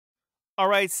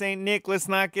Alright, St. Nick, let's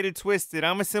not get it twisted.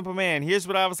 I'm a simple man. Here's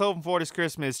what I was hoping for this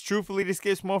Christmas. Truthfully, this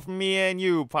gift's more from me and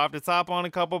you. Pop the top on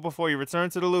a couple before you return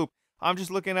to the loop. I'm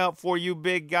just looking out for you,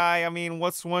 big guy. I mean,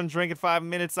 what's one drink in 5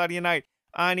 minutes out of your night?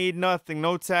 I need nothing.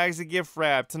 No tags to gift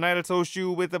wrap. Tonight I toast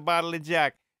you with a bottle of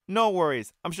Jack. No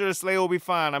worries. I'm sure the sleigh will be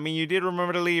fine. I mean, you did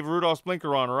remember to leave Rudolph's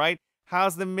blinker on, right?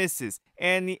 How's the missus?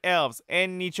 And the elves?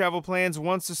 Any travel plans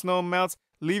once the snow melts?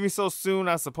 Leaving so soon,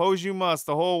 I suppose you must.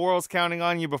 The whole world's counting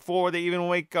on you before they even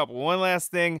wake up. One last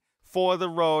thing for the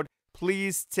road.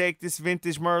 Please take this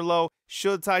vintage Merlot.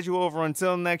 Should tide you over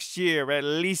until next year. At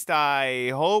least I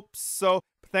hope so.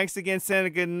 Thanks again,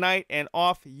 Santa. Good night, and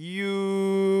off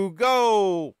you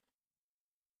go.